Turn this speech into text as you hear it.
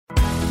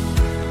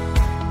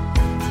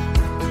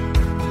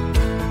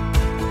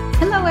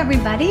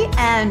everybody,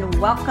 and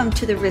welcome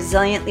to the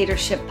Resilient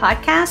Leadership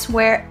Podcast,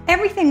 where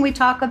everything we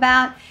talk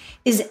about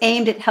is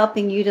aimed at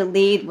helping you to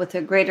lead with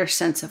a greater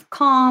sense of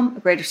calm, a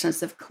greater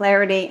sense of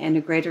clarity, and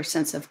a greater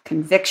sense of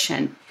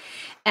conviction.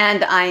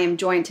 And I am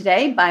joined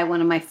today by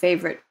one of my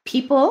favorite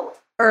people,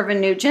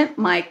 Irvine Nugent,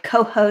 my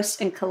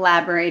co-host and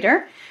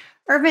collaborator.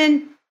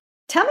 Irvine,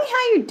 tell me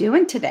how you're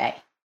doing today.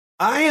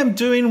 I am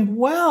doing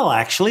well,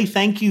 actually.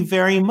 Thank you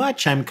very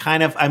much. I'm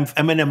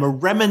in a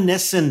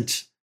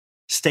reminiscent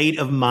state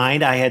of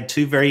mind. I had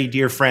two very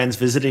dear friends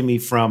visiting me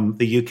from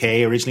the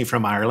UK, originally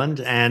from Ireland.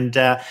 And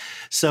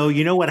so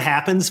you know what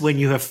happens when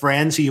you have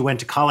friends who you went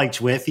to college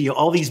with,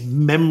 all these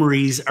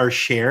memories are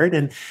shared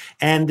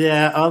and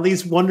all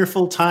these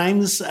wonderful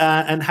times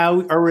and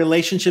how our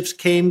relationships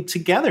came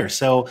together.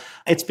 So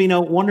it's been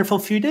a wonderful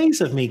few days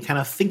of me kind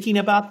of thinking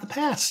about the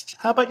past.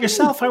 How about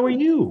yourself? How are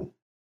you?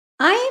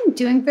 I am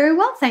doing very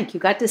well, thank you.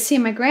 Got to see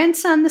my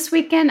grandson this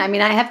weekend. I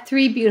mean, I have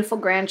three beautiful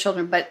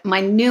grandchildren, but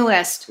my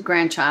newest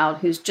grandchild,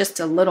 who's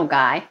just a little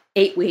guy,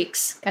 8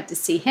 weeks, got to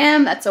see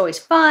him. That's always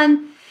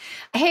fun.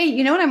 Hey,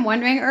 you know what I'm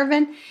wondering,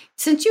 Irvine?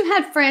 Since you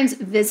had friends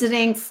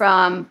visiting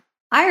from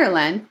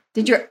Ireland,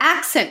 did your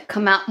accent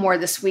come out more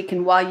this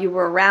weekend while you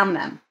were around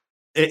them?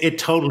 It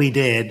totally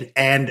did.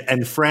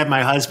 And Fred,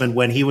 my husband,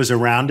 when he was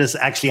around us,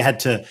 actually had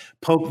to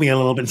poke me a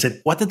little bit and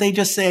said, what did they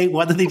just say?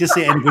 What did they just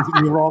say? And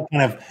we were all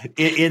kind of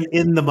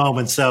in the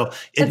moment. So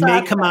it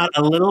may come out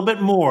a little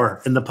bit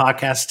more in the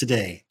podcast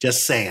today.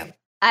 Just saying.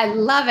 I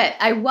love it.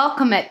 I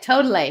welcome it.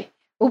 Totally.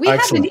 Well, we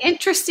have an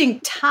interesting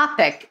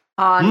topic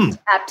on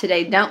tap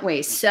today, don't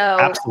we? So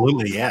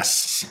absolutely,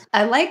 yes.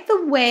 I like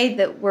the way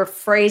that we're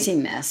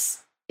phrasing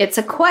this. It's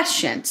a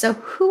question. So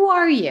who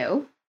are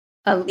you?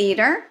 A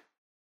leader?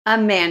 A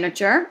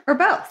manager, or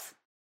both?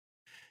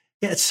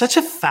 Yeah, it's such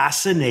a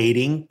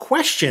fascinating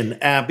question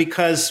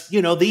because,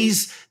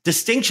 these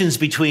distinctions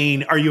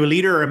between are you a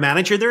leader or a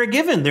manager, they're a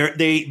given.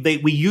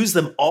 We use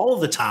them all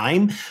the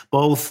time,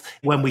 both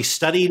when we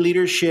study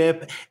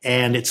leadership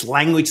and it's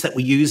language that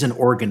we use in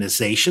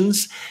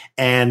organizations.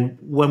 And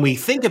when we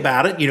think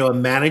about it, a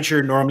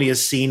manager normally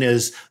is seen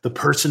as the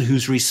person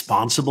who's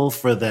responsible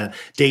for the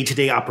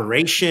day-to-day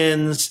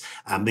operations.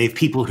 They have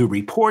people who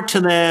report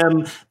to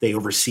them. They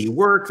oversee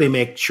work. They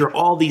make sure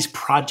all these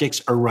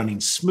projects are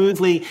running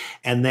smoothly.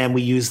 And then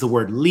we use the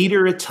word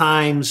leader at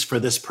times for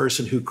this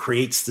person who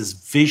creates this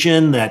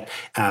vision that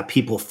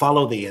people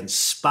follow. They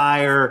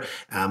inspire,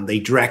 they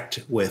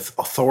direct with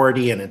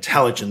authority and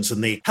intelligence,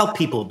 and they help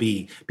people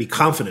be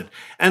confident.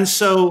 And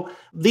so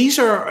these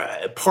are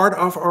part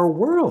of our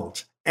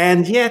world.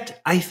 And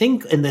yet, I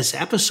think in this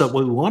episode,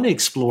 what we want to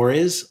explore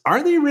is,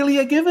 are they really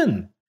a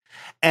given?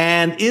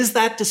 And is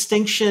that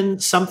distinction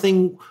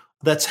something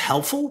that's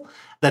helpful,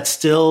 that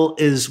still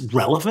is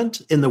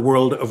relevant in the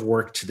world of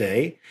work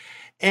today?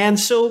 And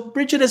so,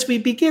 Bridgette, as we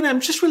begin, I'm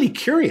just really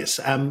curious.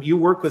 You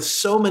work with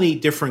so many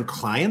different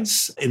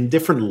clients in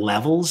different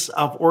levels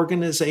of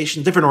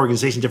organization, different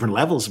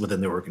levels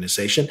within the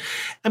organization.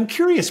 I'm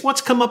curious,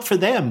 what's come up for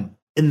them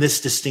in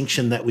this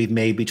distinction that we've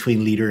made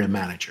between leader and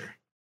manager?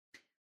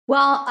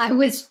 Well, I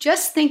was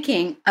just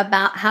thinking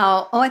about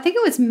how, I think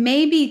it was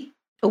maybe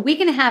a week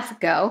and a half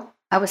ago,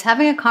 I was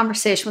having a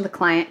conversation with a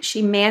client.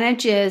 She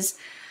manages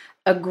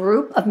a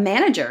group of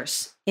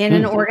managers in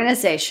an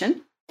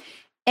organization.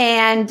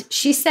 And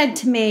she said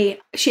to me,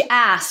 she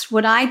asked,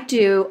 would I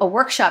do a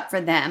workshop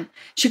for them?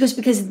 She goes,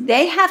 because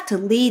they have to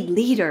lead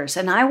leaders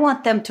and I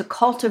want them to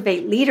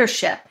cultivate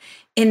leadership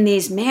in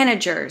these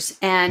managers.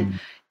 And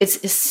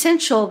it's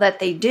essential that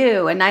they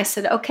do. And I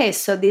said, okay,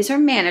 so these are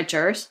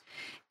managers.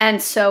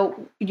 And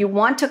so you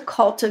want to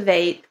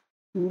cultivate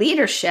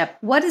leadership.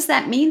 What does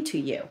that mean to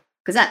you?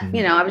 Because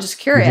I was just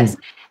curious.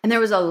 And there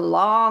was a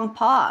long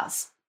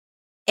pause.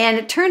 And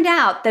it turned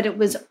out that it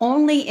was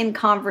only in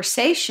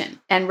conversation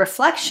and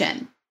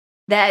reflection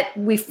that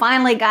we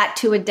finally got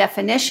to a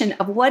definition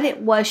of what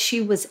it was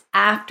she was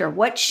after,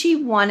 what she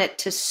wanted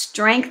to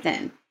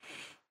strengthen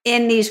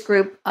in these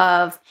group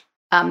of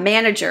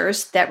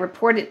managers that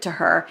reported to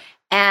her.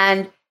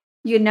 And,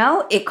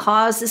 it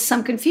causes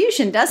some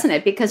confusion, doesn't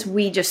it? Because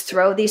we just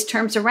throw these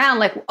terms around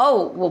like,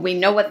 we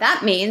know what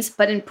that means.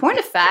 But in point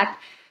of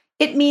fact,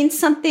 it means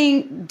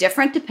something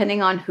different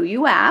depending on who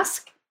you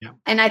ask. Yeah.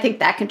 And I think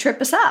that can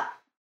trip us up.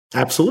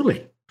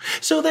 Absolutely.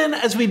 So then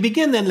as we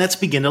begin, let's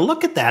begin to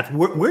look at that.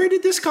 Where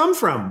did this come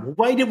from?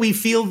 Why did we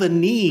feel the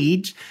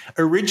need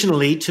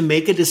originally to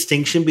make a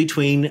distinction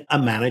between a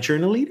manager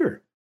and a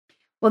leader?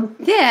 Well,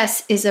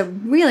 this is a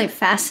really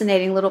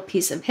fascinating little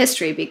piece of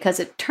history because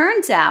it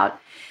turns out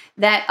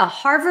that a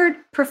Harvard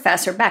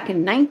professor back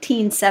in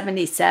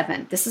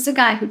 1977, this is a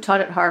guy who taught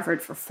at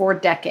Harvard for 4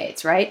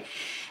 decades, right?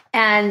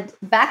 And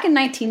back in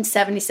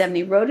 1977,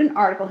 he wrote an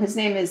article. His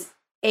name is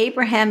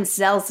Abraham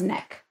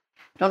Zelznick.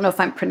 I don't know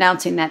if I'm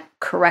pronouncing that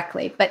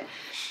correctly, but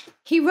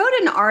he wrote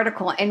an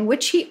article in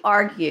which he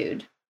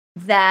argued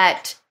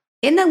that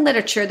in the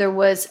literature, there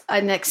was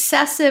an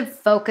excessive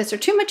focus or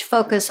too much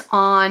focus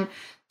on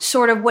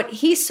sort of what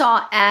he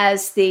saw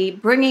as the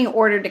bringing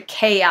order to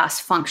chaos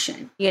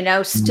function,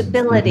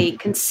 stability,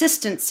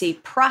 consistency,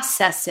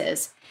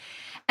 processes.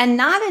 and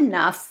not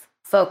enough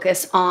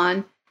focus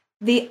on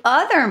the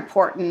other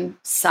important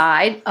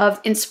side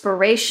of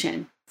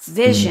inspiration,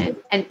 vision,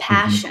 and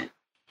passion.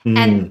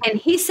 And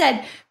he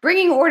said,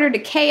 bringing order to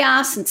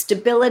chaos and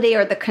stability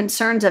are the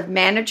concerns of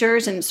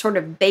managers and sort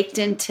of baked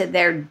into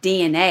their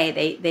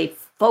DNA. They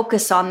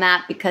focus on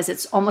that because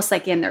it's almost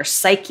like in their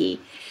psyche.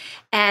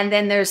 And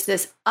then there's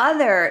this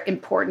other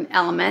important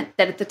element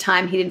that at the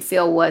time he didn't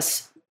feel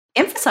was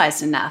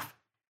emphasized enough,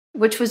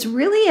 which was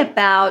really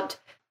about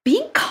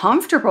being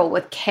comfortable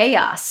with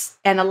chaos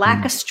and a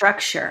lack of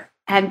structure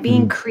and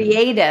being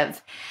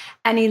creative.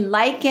 And he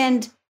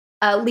likened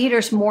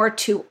leaders more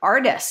to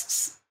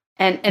artists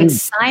and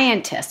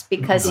scientists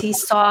because he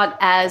saw it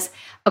as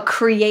a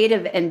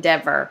creative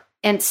endeavor.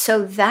 And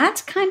so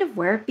that's kind of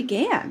where it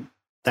began.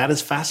 That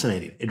is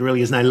fascinating. It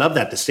really is. And I love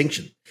that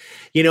distinction.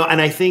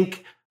 And I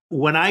think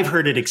when I've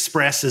heard it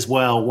expressed as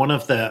well,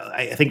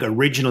 I think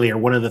originally, or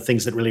one of the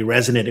things that really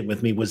resonated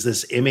with me was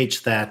this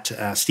image that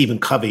Stephen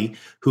Covey,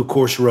 who of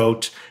course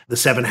wrote The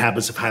 7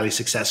 Habits of Highly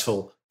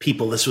Successful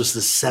People. This was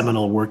the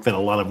seminal work that a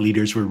lot of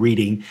leaders were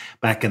reading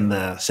back in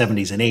the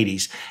 70s and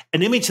 80s.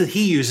 An image that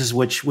he uses,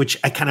 which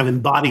I kind of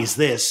embodies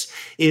this,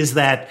 is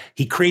that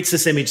he creates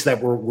this image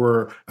that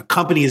where a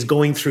company is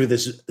going through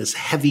this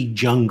heavy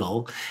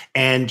jungle.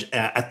 And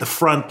at the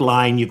front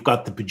line, you've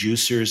got the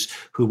producers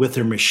who with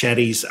their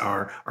machetes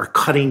are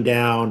cutting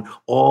down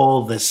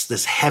all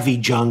this heavy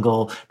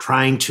jungle,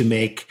 trying to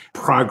make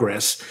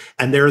progress.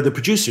 And they're the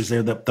producers,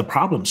 they're the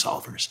problem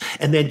solvers.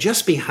 And then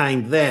just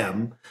behind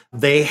them,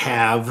 they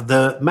have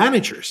the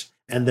managers.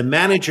 And the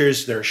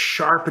managers, they're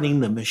sharpening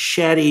the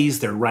machetes,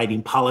 they're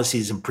writing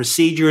policies and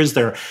procedures,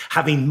 they're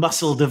having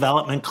muscle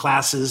development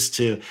classes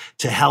to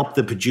help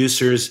the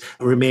producers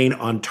remain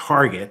on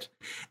target.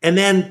 And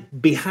then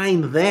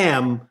behind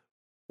them,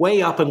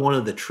 way up in one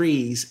of the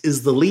trees,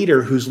 is the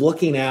leader who's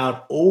looking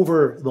out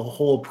over the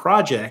whole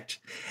project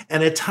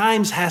and at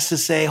times has to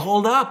say,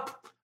 hold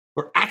up,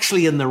 we're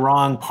actually in the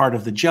wrong part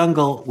of the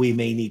jungle, we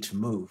may need to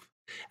move.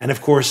 And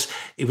of course,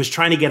 it was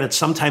trying to get at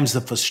sometimes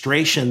the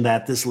frustration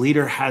that this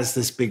leader has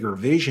this bigger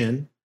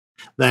vision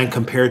than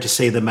compared to,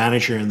 say, the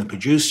manager and the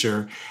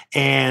producer.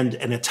 And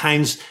at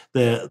times,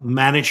 the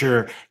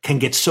manager can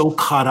get so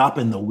caught up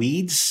in the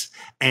weeds,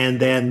 and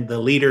then the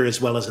leader as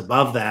well as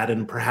above that,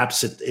 and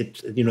perhaps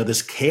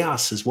this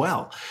chaos as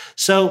well.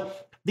 So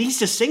these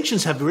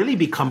distinctions have really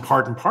become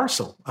part and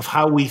parcel of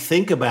how we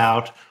think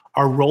about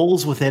our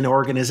roles within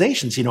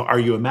organizations. Are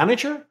you a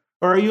manager?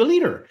 Or are you a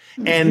leader?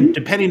 And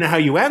depending on how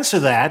you answer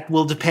that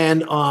will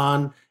depend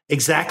on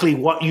exactly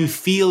what you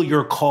feel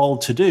you're called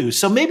to do.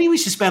 So maybe we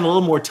should spend a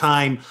little more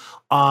time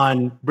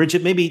on,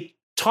 Bridgette, maybe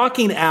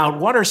talking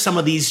out what are some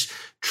of these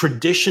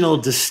traditional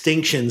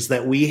distinctions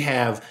that we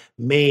have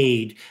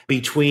made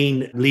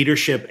between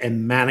leadership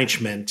and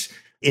management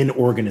in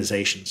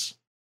organizations.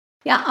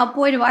 Yeah, oh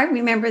boy, do I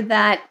remember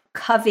that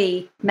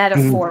Covey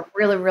metaphor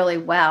really, really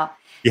well.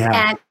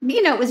 Yeah. And,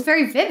 it was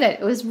very vivid.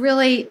 It was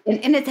really,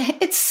 and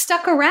it's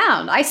stuck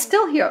around. I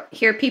still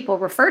hear people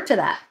refer to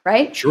that,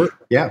 right? Sure.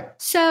 Yeah.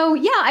 So,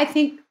 I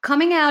think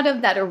coming out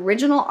of that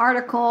original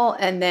article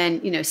and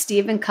then,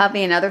 Stephen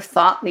Covey and other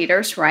thought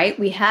leaders, right?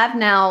 We have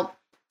now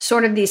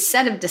sort of these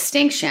set of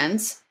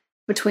distinctions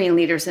between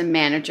leaders and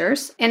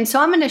managers. And so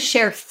I'm going to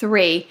share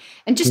 3.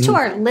 And just to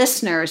our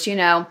listeners,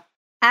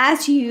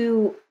 as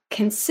you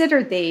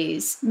consider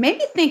these,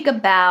 maybe think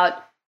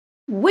about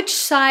which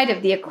side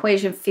of the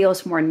equation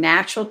feels more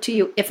natural to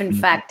you, if in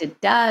fact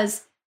it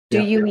does.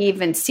 Do you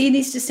even see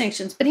these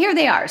distinctions? But here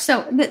they are.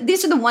 So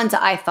these are the ones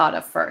that I thought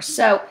of first.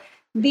 So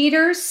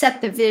leaders set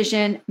the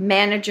vision,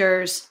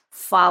 managers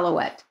follow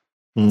it.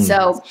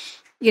 So,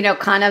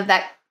 kind of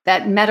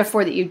that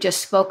metaphor that you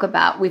just spoke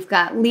about, we've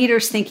got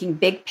leaders thinking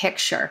big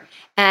picture,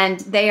 and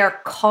they are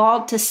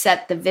called to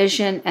set the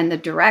vision and the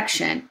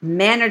direction.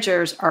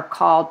 Managers are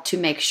called to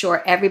make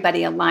sure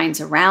everybody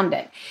aligns around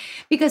it.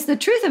 Because the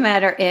truth of the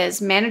matter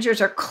is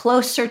managers are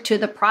closer to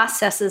the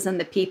processes and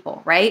the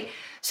people, right?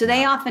 So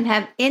they often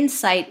have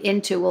insight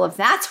into, well, if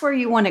that's where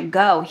you want to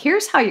go,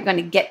 here's how you're going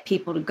to get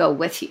people to go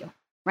with you,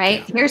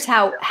 right? Here's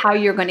how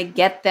you're going to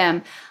get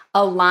them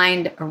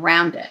aligned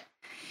around it.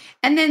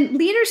 And then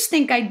leaders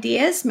think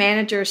ideas,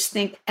 managers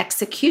think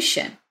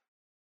execution.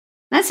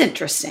 That's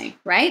interesting,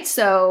 right?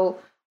 So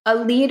a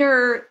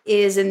leader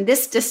is, in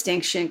this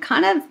distinction,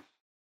 kind of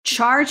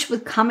charged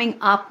with coming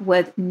up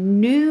with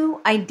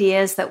new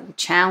ideas that will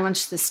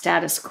challenge the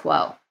status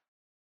quo.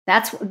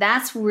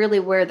 That's really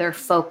where their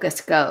focus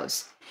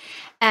goes.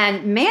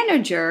 And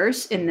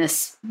managers, in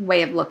this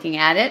way of looking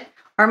at it,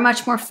 are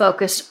much more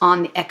focused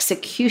on the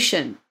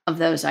execution of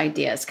those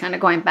ideas, kind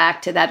of going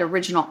back to that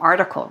original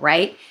article,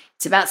 right?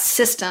 It's about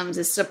systems,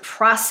 it's the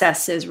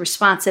processes,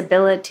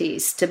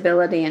 responsibilities,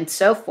 stability, and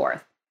so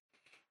forth.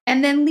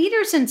 And then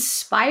leaders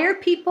inspire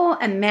people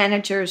and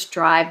managers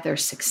drive their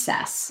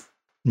success.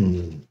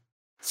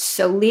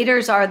 So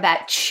leaders are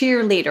that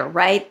cheerleader,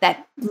 right?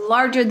 That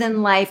larger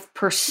than life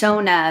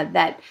persona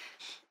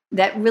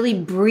that really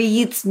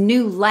breathes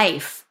new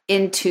life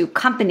into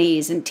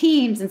companies and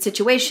teams and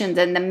situations.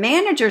 And the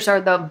managers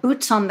are the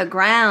boots on the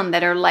ground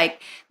that are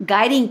like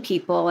guiding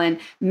people and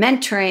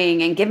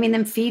mentoring and giving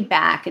them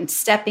feedback and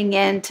stepping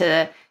in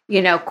to,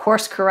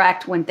 course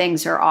correct when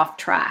things are off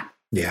track.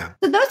 Yeah.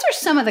 So those are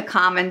some of the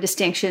common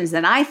distinctions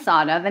that I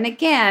thought of. And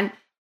again,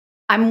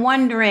 I'm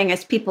wondering,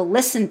 as people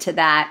listen to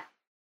that,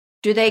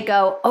 do they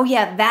go, oh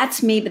yeah,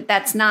 that's me, but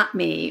that's not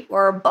me,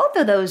 or both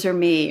of those are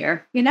me,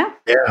 or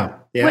Yeah.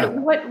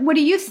 What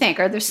do you think?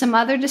 Are there some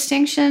other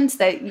distinctions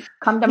that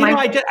come to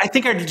mind? I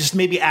think I'd just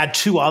maybe add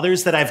two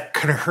others that I've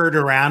kind of heard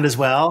around as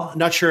well.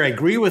 Not sure I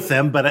agree with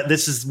them, but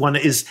this is one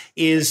is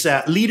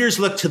leaders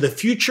look to the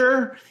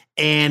future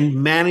and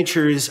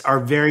managers are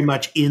very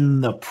much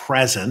in the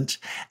present.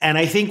 And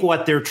I think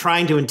what they're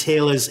trying to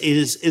entail is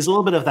a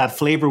little bit of that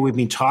flavor we've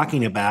been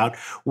talking about,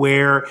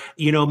 where,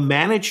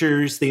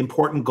 managers, the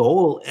important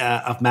goal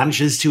of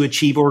managers is to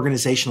achieve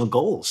organizational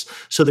goals.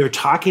 So they're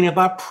talking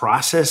about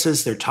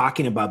processes, they're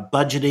talking about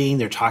budgeting,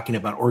 they're talking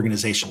about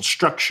organizational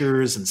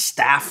structures and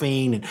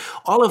staffing and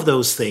all of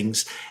those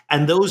things.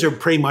 And those are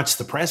pretty much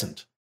the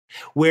present.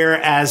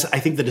 Whereas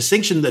I think the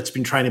distinction that's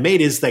been trying to made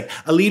is like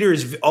a leader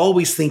is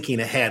always thinking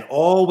ahead,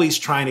 always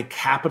trying to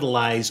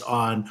capitalize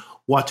on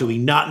what do we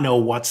not know,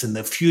 what's in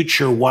the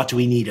future, what do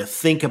we need to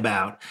think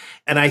about.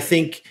 And I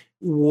think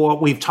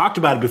what we've talked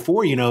about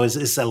before, is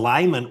this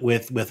alignment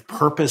with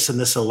purpose and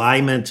this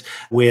alignment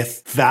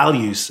with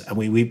values. And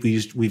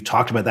we've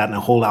talked about that in a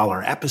whole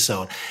hour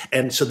episode.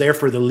 And so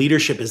therefore the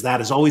leadership is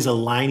always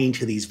aligning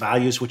to these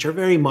values, which are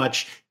very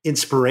much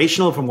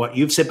inspirational from what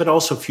you've said, but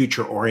also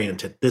future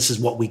oriented. This is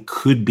what we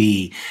could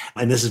be,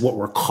 and this is what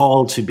we're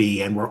called to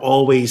be. And we're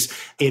always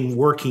in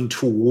working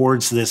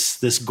towards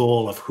this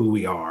goal of who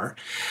we are.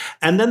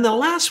 And then the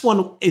last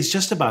one is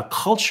just about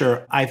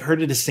culture. I've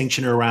heard a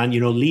distinction around,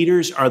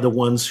 leaders are the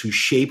ones who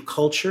shape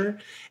culture,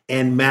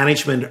 and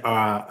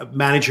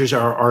managers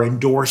are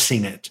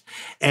endorsing it.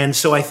 And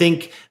so I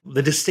think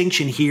the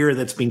distinction here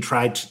that's being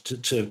tried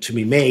to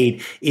be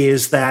made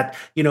is that,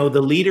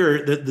 the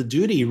leader, the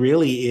duty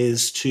really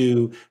is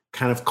to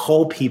kind of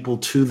call people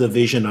to the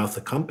vision of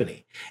the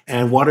company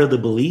and what are the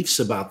beliefs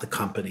about the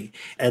company,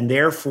 and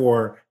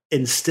therefore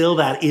instill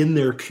that in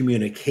their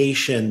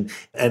communication,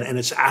 and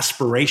it's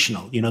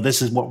aspirational. This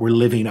is what we're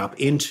living up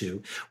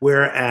into.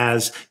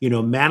 Whereas,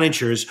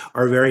 managers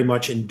are very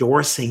much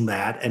endorsing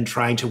that and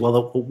trying to,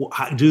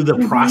 do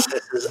the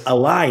processes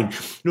align?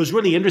 It's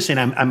really interesting.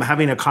 I'm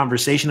having a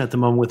conversation at the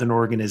moment with an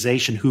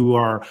organization who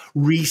are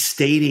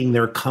restating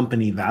their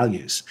company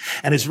values.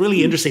 And it's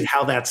really interesting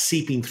how that's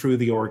seeping through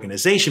the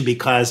organization,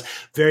 because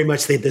very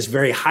much they had this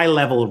very high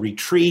level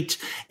retreat.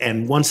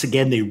 And once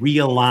again, they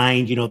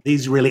realigned,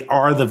 these really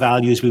are the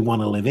values we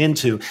want to live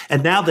into.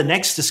 And now the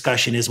next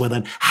discussion is,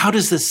 then how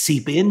does this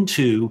seep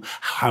into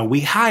how we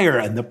hire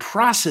and the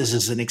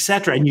processes and et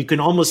cetera? And you can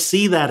almost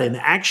see that in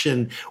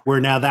action, where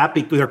now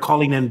they're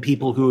calling in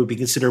people who would be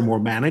considered more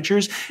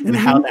managers, and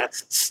how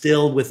that's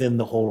still within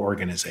the whole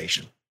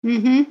organization.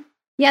 Mm-hmm.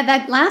 Yeah,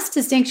 that last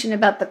distinction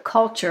about the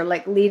culture,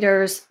 like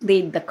leaders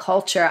lead the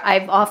culture.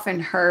 I've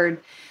often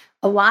heard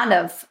a lot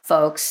of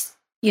folks,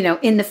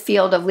 in the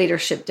field of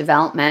leadership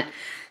development,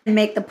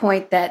 make the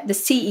point that the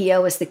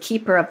CEO is the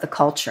keeper of the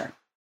culture,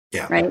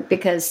 right?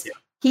 Because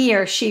he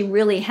or she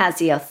really has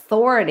the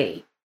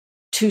authority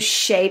to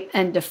shape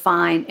and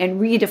define and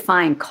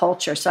redefine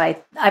culture. So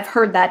I've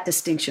heard that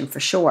distinction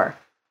for sure.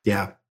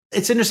 Yeah.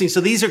 It's interesting.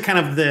 So these are kind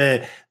of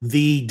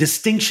the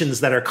distinctions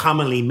that are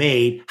commonly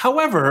made.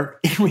 However,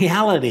 in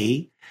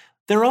reality,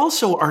 there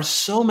also are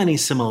so many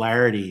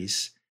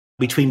similarities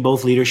between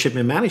both leadership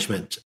and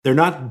management. They're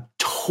not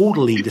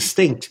totally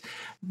distinct.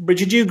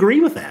 Bridgette, do you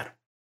agree with that?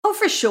 Oh,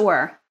 for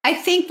sure. I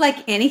think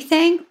like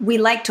anything, we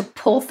like to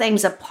pull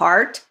things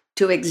apart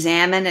to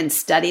examine and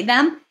study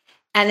them.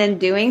 And in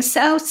doing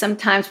so,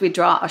 sometimes we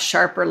draw a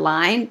sharper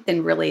line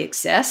than really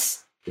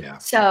exists. Yeah.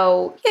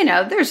 So,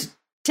 there's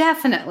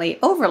definitely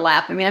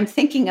overlap. I mean, I'm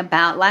thinking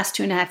about last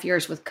 2.5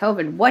 years with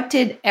COVID. What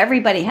did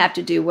everybody have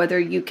to do, whether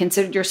you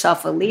considered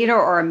yourself a leader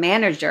or a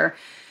manager?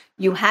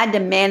 You had to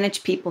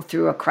manage people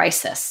through a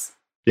crisis.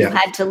 Yeah. You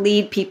had to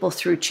lead people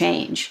through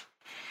change.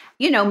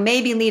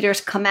 Maybe leaders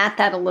come at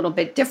that a little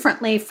bit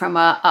differently from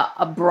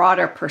a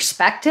broader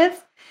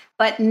perspective,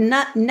 but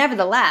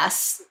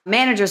nevertheless,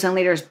 managers and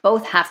leaders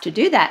both have to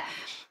do that.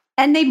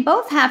 And they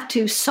both have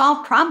to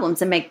solve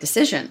problems and make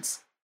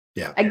decisions.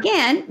 Yeah.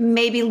 Again,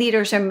 maybe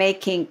leaders are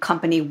making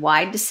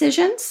company-wide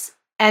decisions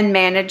and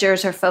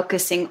managers are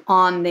focusing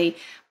on the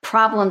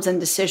problems and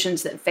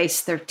decisions that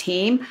face their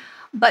team.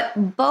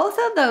 But both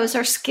of those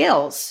are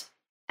skills.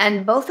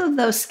 And both of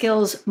those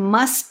skills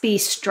must be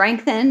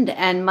strengthened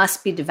and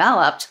must be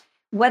developed,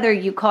 whether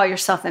you call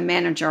yourself a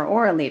manager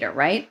or a leader,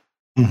 right?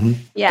 Mm-hmm.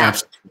 Yeah.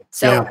 Absolutely.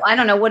 So yeah. I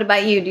don't know. What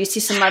about you? Do you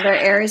see some other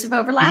areas of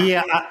overlap?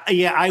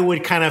 Yeah, I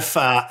would kind of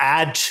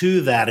add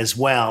to that as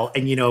well.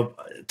 And,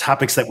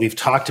 topics that we've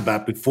talked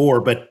about before,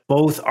 but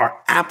both are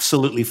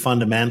absolutely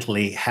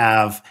fundamentally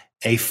have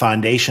a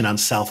foundation on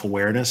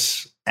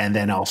self-awareness and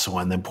then also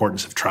on the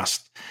importance of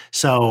trust.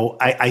 So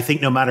I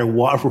think no matter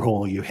what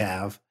role you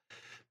have,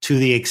 to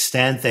the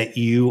extent that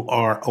you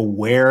are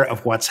aware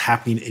of what's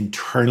happening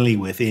internally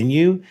within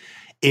you,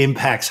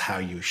 impacts how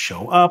you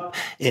show up.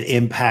 It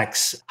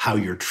impacts how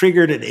you're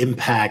triggered. It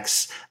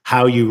impacts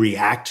how you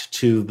react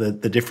to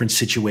the different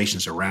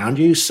situations around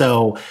you.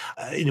 So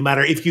no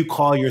matter if you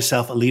call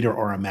yourself a leader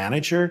or a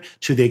manager,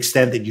 to the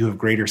extent that you have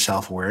greater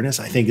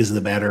self-awareness, I think is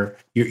the better,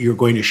 you're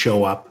going to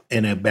show up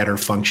in a better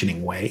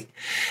functioning way.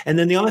 And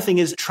then the other thing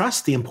is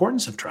trust, the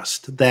importance of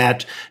trust,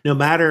 that no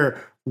matter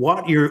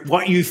what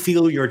you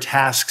feel your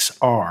tasks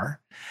are,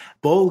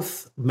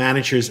 both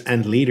managers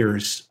and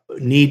leaders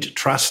need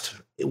trust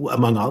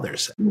among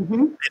others.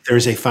 Mm-hmm. If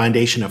there's a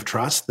foundation of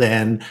trust,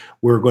 then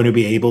we're going to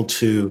be able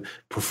to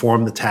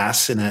perform the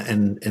tasks in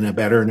a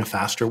better and a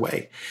faster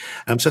way.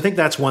 So I think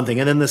that's one thing.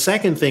 And then the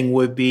second thing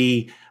would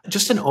be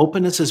just an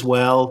openness as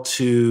well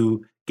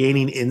to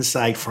gaining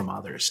insight from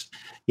others.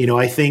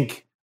 I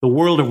think the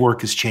world of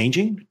work is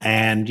changing,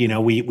 and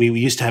we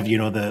used to have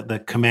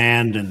the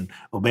command and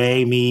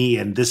obey me,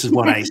 and this is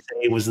what I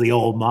say was the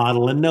old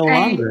model, and no Right.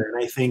 longer.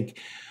 And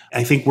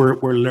I think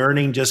we're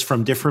learning just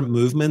from different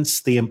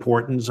movements the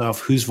importance of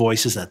whose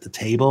voice is at the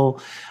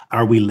table.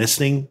 Are we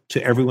listening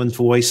to everyone's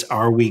voice?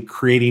 Are we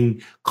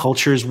creating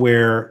cultures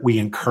where we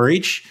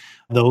encourage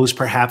those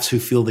perhaps who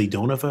feel they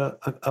don't have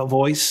a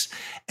voice?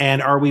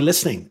 And are we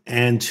listening?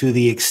 And to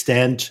the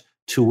extent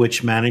to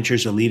which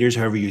managers or leaders,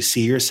 however you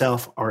see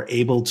yourself, are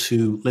able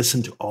to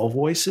listen to all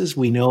voices,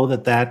 we know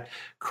that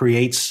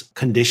creates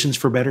conditions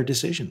for better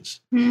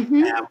decisions,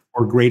 Mm-hmm.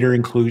 for greater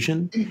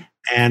inclusion,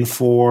 and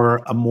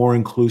for a more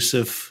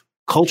inclusive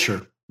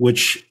culture,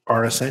 which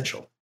are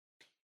essential.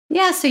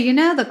 Yeah. So,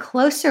 the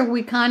closer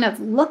we kind of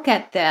look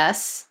at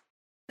this,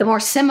 the more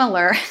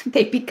similar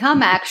they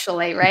become,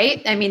 actually,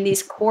 right? I mean,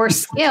 these core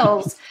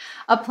skills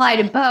apply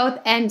to both.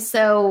 And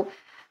so,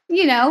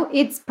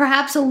 it's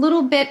perhaps a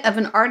little bit of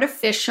an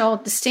artificial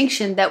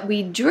distinction that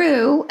we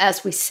drew,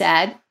 as we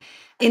said,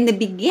 in the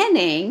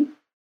beginning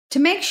to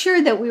make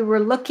sure that we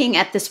were looking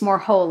at this more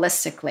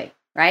holistically,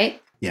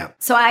 right? Yeah.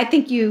 So I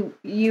think you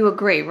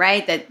agree,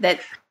 right? That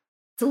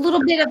it's a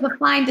little bit of a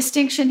fine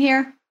distinction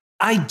here.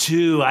 I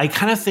do. I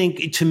kind of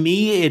think, to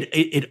me,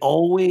 it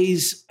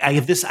always, I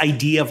have this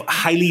idea of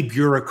highly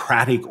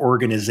bureaucratic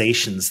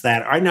organizations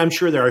that and I'm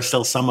sure there are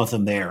still some of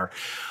them there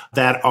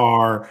that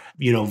are,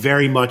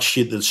 very much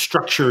the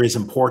structure is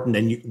important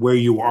and where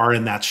you are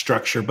in that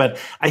structure. But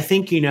I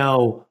think,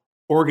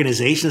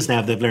 organizations now,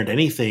 if they've learned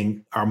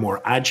anything, are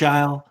more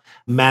agile.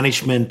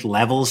 Management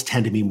levels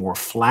tend to be more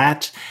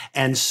flat.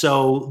 And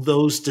so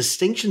those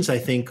distinctions, I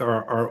think,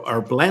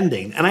 are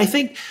blending. And I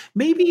think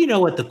maybe,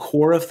 at the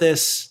core of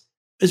this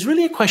is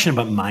really a question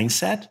about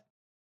mindset.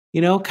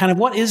 Kind of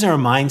what is our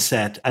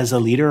mindset as a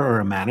leader or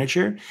a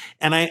manager?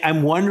 And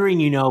I'm wondering,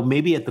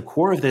 maybe at the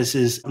core of this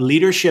is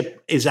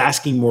leadership is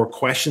asking more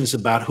questions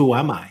about who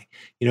am I?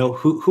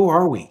 Who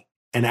are we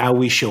and how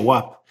we show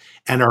up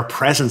and our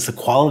presence, the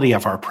quality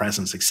of our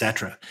presence, et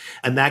cetera.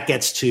 And that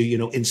gets to,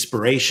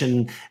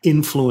 inspiration,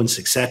 influence,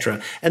 et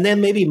cetera. And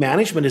then maybe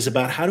management is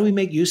about how do we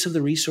make use of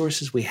the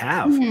resources we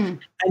have?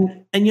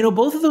 Mm-hmm. And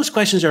both of those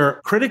questions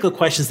are critical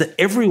questions that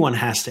everyone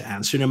has to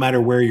answer, no matter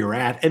where you're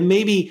at. And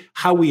maybe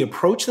how we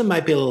approach them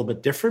might be a little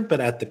bit different, but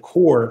at the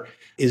core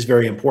is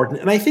very important.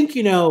 And I think,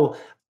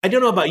 I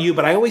don't know about you,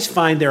 but I always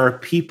find there are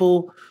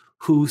people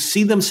who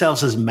see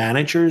themselves as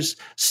managers,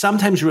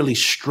 sometimes really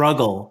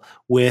struggle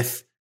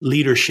with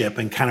leadership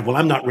and kind of, well,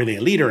 I'm not really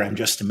a leader, I'm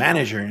just a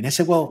manager. And I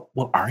said, well,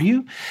 are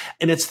you?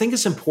 And I think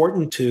it's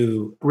important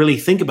to really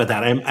think about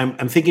that.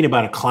 I'm thinking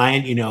about a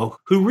client,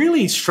 who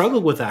really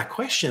struggled with that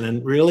question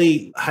and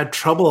really had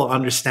trouble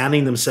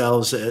understanding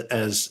themselves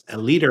as a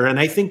leader. And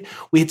I think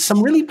we had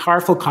some really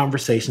powerful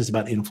conversations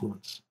about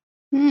influence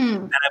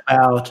and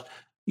about,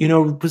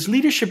 because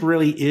leadership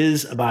really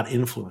is about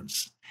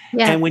influence.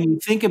 Yeah. And when you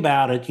think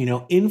about it,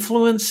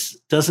 influence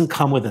doesn't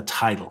come with a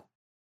title.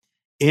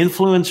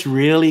 Influence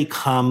really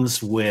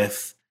comes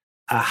with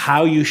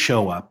how you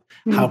show up,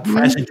 how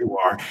present you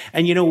are.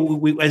 And,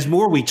 as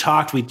we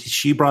talked,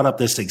 she brought up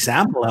this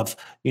example of,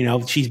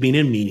 she's been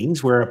in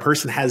meetings where a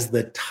person has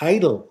the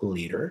title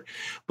leader,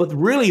 but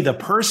really the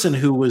person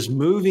who was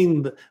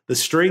moving the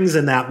strings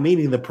in that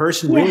meeting, the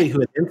person really who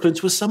had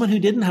influence was someone who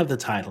didn't have the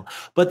title,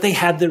 but they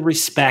had the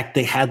respect,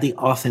 they had the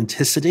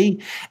authenticity,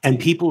 and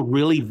people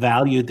really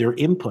valued their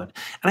input.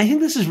 And I think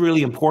this is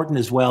really important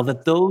as well,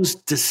 that those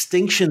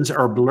distinctions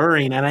are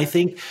blurring. And I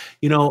think,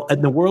 in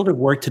the world of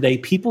work today,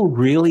 people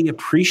really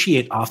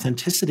appreciate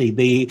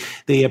authenticity.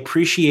 They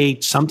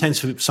appreciate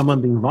sometimes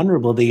someone being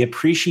vulnerable. They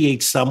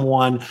appreciate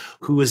someone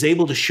who is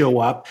able to show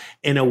up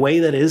in a way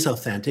that is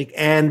authentic,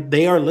 and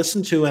they are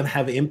listened to and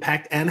have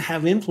impact and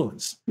have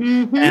influence.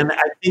 Mm-hmm. And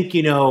I think,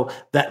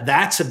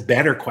 that's a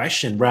better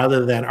question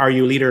rather than are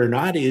you a leader or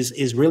not,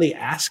 is really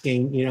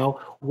asking,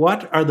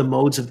 what are the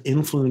modes of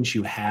influence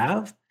you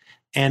have?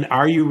 And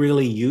are you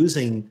really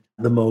using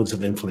the modes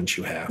of influence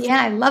you have?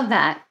 Yeah, I love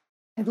that.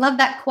 I love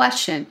that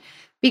question.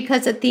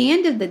 Because at the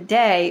end of the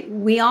day,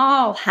 we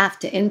all have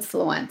to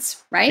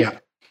influence, right? Yeah.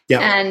 Yeah.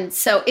 And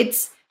so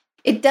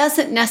it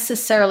doesn't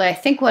necessarily, I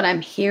think what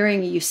I'm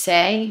hearing you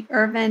say,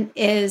 Irvine,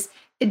 is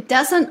it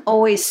doesn't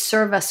always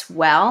serve us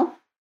well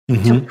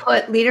to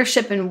put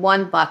leadership in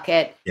one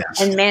bucket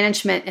and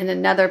management in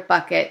another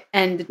bucket,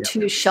 and the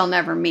two shall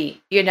never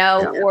meet,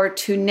 or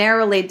to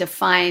narrowly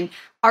define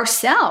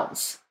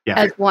ourselves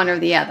as one or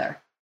the other.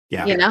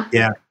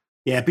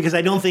 Yeah, because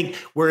I don't think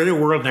we're in a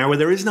world now where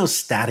there is no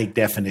static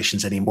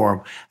definitions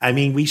anymore. I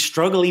mean, we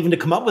struggle even to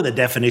come up with a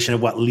definition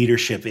of what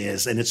leadership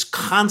is, and it's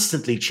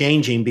constantly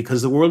changing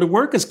because the world of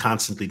work is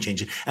constantly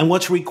changing, and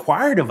what's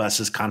required of us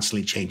is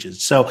constantly changing.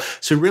 So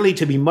really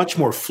to be much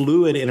more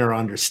fluid in our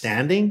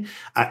understanding,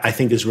 I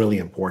think is really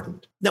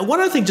important. Now,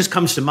 one other thing just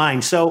comes to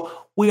mind. So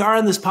we are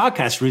on this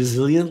podcast,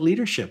 Resilient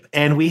Leadership,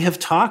 and we have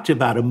talked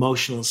about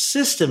emotional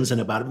systems and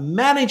about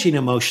managing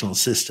emotional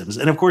systems.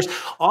 And of course,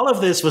 all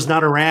of this was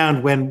not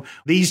around when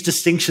these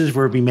distinctions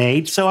were being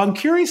made. So I'm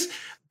curious,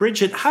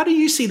 Bridgette, how do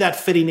you see that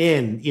fitting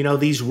in,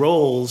 these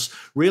roles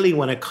really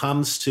when it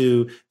comes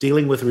to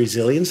dealing with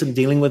resilience and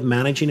dealing with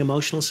managing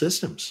emotional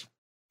systems?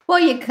 Well,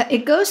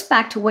 it goes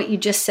back to what you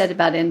just said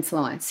about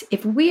influence.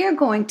 If we are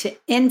going to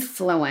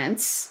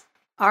influence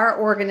our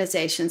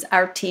organizations,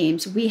 our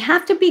teams, we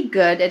have to be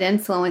good at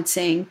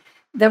influencing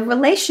the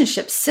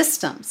relationship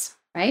systems,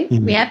 right?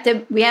 We have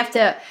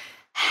to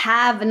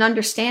have an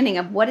understanding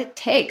of what it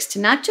takes to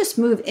not just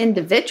move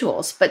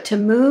individuals, but to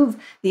move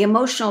the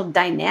emotional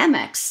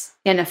dynamics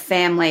in a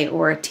family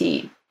or a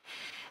team.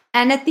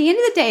 And at the end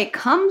of the day, it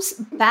comes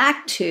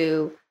back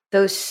to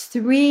those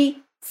three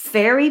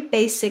very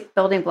basic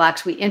building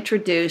blocks we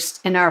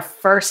introduced in our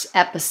first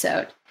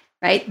episode,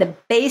 right? The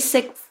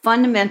basic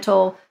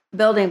fundamental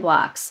building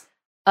blocks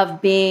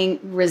of being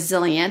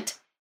resilient,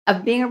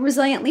 of being a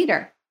resilient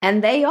leader.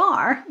 And they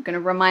are, I'm going to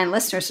remind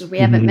listeners, because we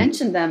haven't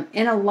mentioned them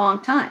in a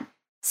long time,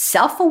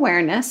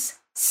 self-awareness,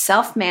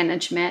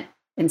 self-management,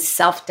 and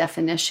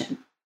self-definition.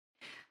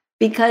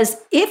 Because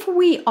if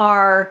we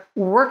are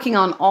working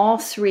on all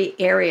three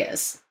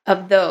areas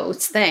of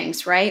those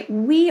things, right,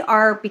 we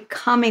are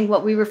becoming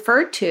what we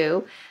refer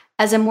to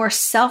as a more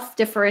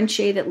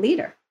self-differentiated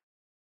leader.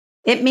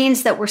 It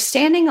means that we're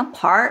standing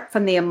apart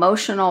from the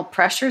emotional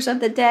pressures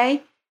of the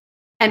day,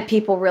 and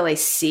people really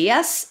see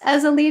us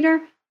as a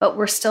leader, but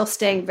we're still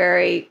staying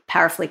very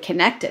powerfully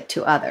connected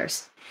to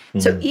others.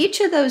 So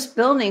each of those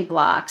building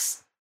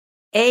blocks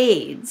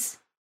aids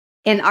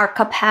in our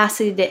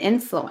capacity to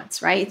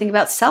influence, right? You think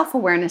about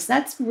self-awareness,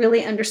 that's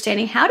really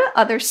understanding, how do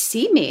others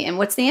see me and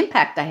what's the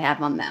impact I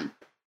have on them?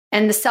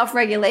 And the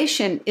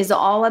self-regulation is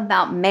all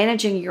about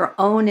managing your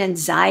own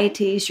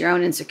anxieties, your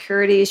own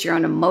insecurities, your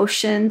own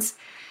emotions,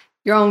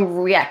 your own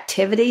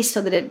reactivity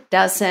so that it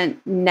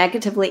doesn't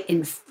negatively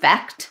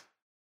infect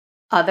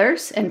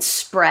others and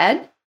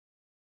spread.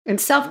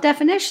 And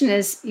self-definition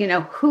is,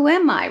 who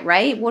am I,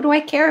 right? What do I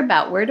care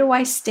about? Where do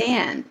I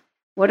stand?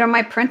 What are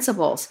my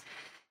principles?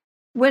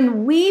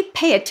 When we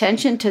pay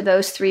attention to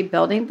those three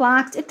building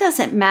blocks, it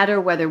doesn't matter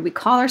whether we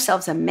call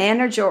ourselves a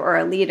manager or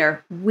a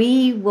leader,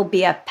 we will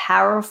be a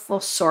powerful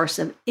source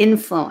of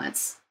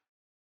influence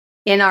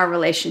in our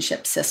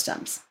relationship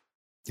systems.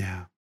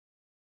 Yeah.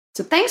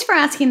 So thanks for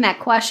asking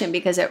that question,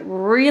 because it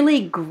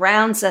really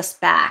grounds us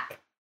back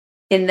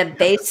in the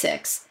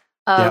basics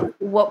of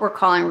what we're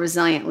calling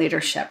resilient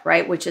leadership,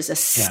 right? Which is a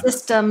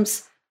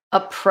systems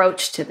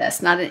approach to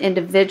this, not an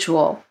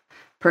individual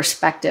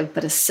perspective,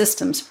 but a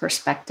systems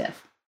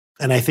perspective.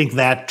 And I think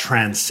that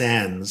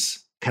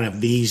transcends kind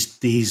of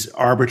these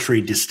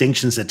arbitrary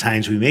distinctions at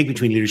times we make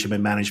between leadership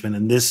and management.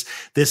 And this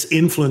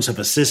influence of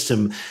a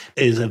system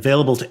is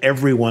available to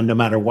everyone, no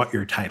matter what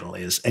your title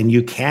is. And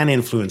you can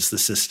influence the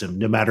system,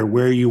 no matter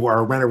where you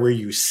are, no matter where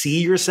you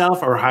see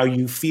yourself or how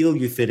you feel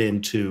you fit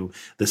into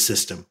the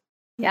system.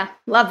 Yeah,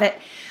 love it.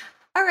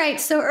 All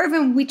right. So,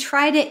 Irvine, we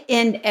try to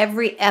end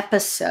every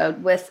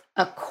episode with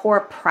a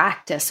core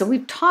practice. So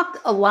we've talked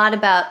a lot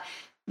about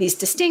these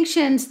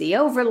distinctions, the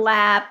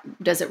overlap.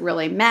 Does it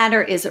really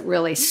matter? Is it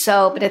really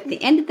so? But at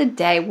the end of the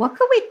day, what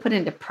could we put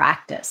into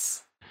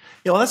practice?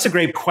 Yeah, well, that's a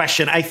great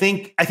question. I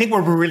think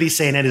what we're really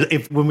saying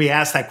is, when we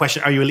ask that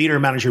question, are you a leader or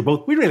manager?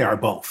 Both. We really are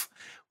both.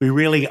 We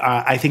really,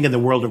 I think in the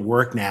world of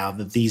work now,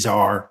 that these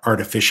are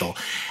artificial.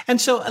 And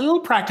so a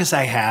little practice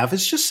I have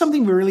is just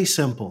something really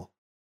simple.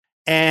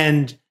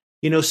 And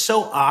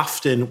so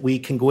often we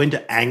can go into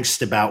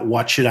angst about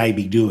what should I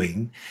be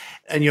doing?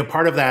 And,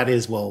 part of that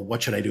is, well,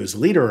 what should I do as a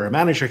leader or a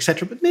manager, et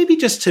cetera? But maybe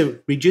just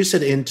to reduce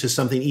it into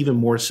something even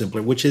more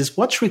simpler, which is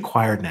what's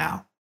required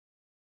now?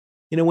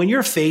 When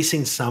you're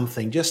facing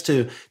something, just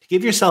to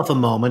give yourself a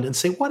moment and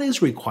say, what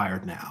is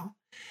required now?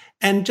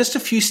 And just a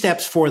few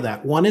steps for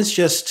that. One is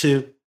just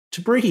to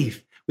breathe.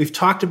 We've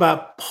talked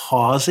about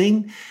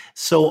pausing.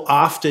 So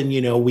often,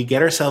 we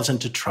get ourselves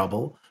into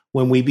trouble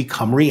when we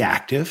become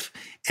reactive,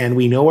 and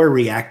we know our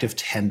reactive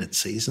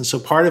tendencies. And so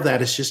part of that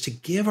is just to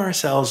give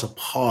ourselves a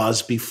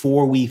pause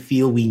before we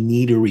feel we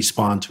need to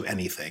respond to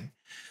anything.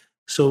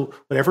 So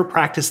whatever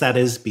practice that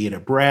is, be it a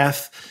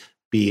breath,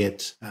 be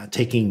it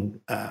taking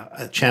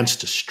a chance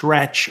to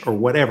stretch or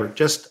whatever,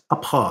 just a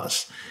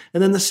pause.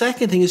 And then the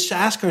second thing is to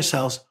ask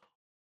ourselves,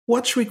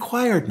 what's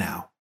required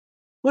now?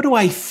 What do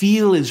I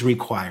feel is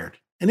required?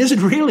 And is it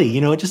really,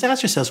 just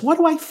ask yourselves, what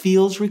do I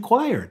feel is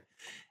required?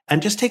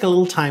 and just take a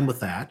little time with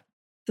that.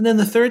 And then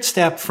the third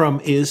step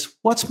is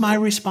what's my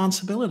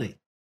responsibility?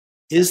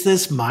 Is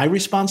this my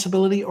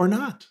responsibility or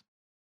not?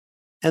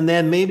 And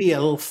then maybe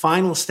a little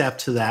final step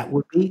to that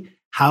would be,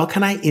 how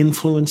can I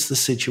influence the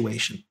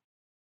situation?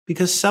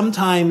 Because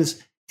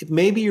sometimes it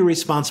may be your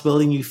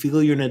responsibility and you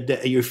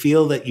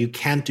feel that you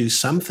can't do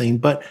something,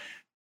 but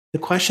the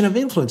question of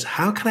influence,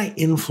 how can I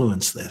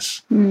influence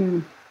this?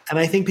 And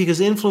I think because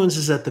influence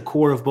is at the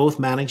core of both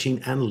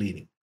managing and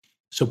leading.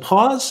 So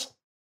pause,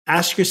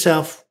 ask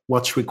yourself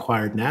what's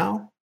required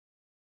now,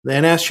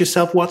 then ask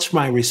yourself what's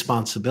my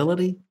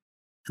responsibility,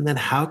 and then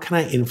how can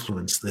I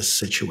influence this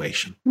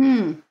situation?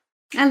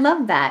 I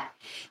love that.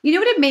 You know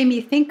what it made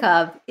me think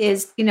of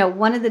is,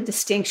 one of the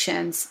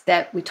distinctions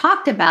that we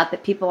talked about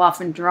that people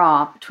often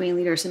draw between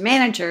leaders and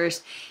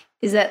managers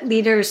is that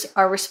leaders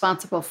are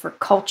responsible for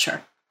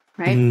culture,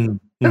 right? Mm-hmm.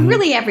 But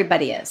really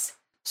everybody is.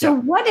 So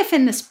what if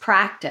in this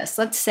practice,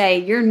 let's say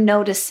you're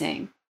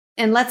noticing,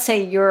 and let's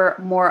say you're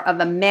more of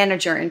a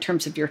manager in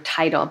terms of your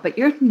title, but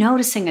you're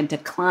noticing a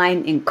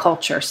decline in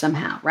culture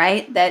somehow,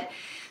 right? That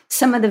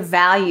some of the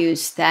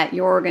values that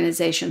your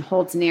organization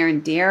holds near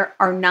and dear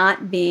are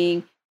not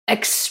being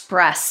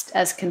expressed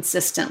as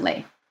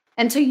consistently.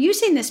 And so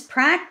using this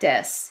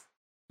practice,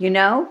 you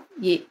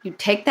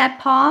take that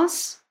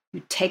pause,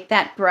 you take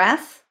that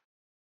breath,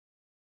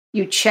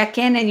 you check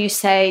in and you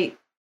say,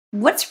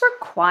 what's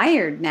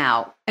required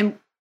now? And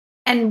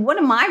what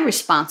am I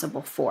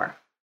responsible for?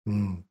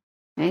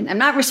 Right? I'm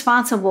not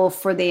responsible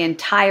for the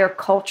entire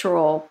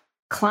cultural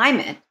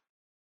climate,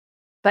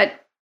 but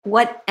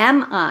what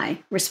am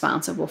I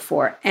responsible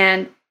for?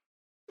 And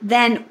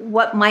then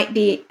what might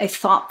be a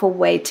thoughtful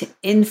way to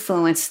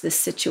influence this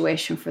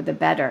situation for the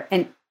better?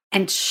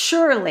 And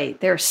surely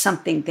there's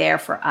something there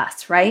for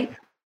us, right?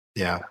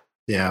 Yeah.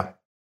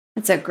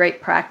 It's a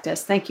great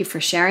practice. Thank you for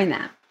sharing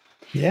that.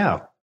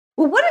 Yeah.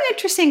 Well, what an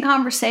interesting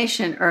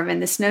conversation, Irvine,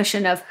 this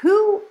notion of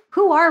who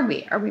are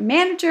we? Are we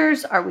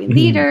managers? Are we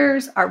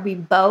leaders? Are we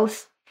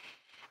both?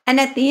 And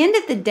at the end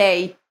of the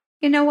day,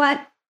 you know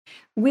what?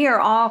 We are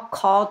all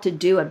called to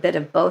do a bit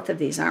of both of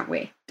these, aren't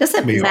we?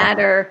 Doesn't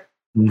matter.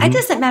 It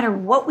doesn't matter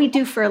what we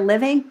do for a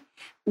living.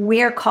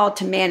 We are called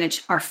to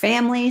manage our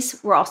families.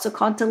 We're also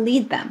called to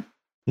lead them.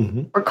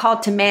 We're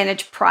called to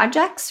manage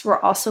projects. We're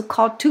also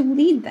called to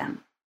lead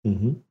them.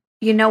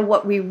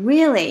 What we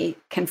really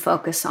can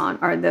focus on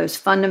are those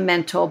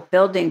fundamental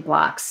building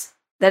blocks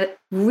that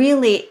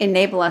really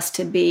enable us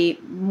to be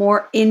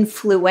more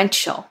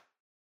influential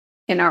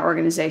in our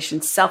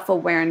organization: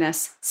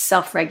 self-awareness,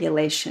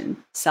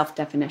 self-regulation,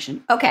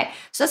 self-definition. Okay,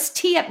 so let's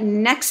tee up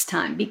next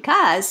time,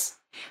 because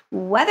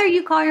whether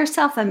you call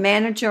yourself a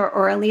manager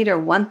or a leader,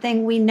 one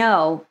thing we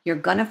know you're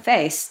going to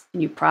face,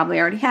 and you probably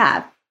already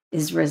have,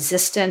 is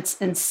resistance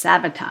and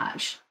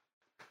sabotage.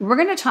 We're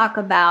going to talk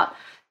about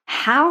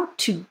how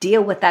to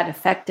deal with that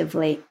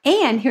effectively.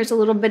 And here's a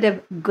little bit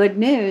of good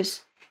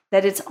news,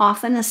 that it's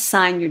often a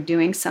sign you're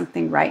doing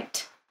something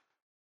right.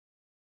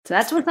 So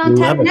that's what's on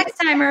tap next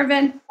time,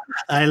 Irvine.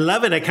 I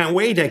love it. I can't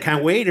wait.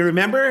 And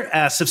remember,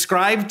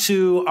 subscribe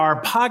to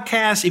our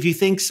podcast. If you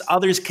think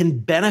others can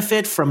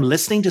benefit from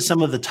listening to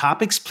some of the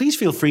topics, please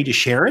feel free to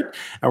share it.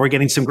 We're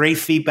getting some great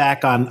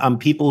feedback on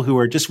people who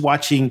are just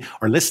watching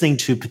or listening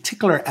to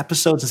particular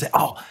episodes and say,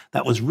 oh,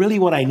 that was really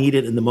what I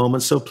needed in the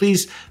moment. So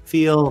please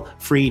feel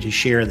free to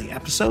share the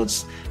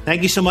episodes.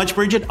 Thank you so much,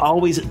 Bridgette.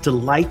 Always a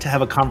delight to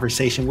have a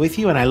conversation with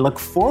you. And I look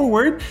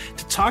forward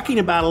to talking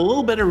about a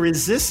little bit of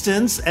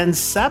resistance and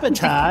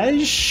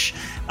sabotage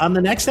on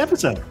the next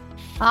episode.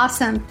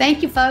 Awesome.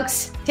 Thank you,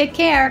 folks. Take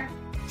care.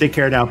 Take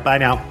care now. Bye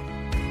now.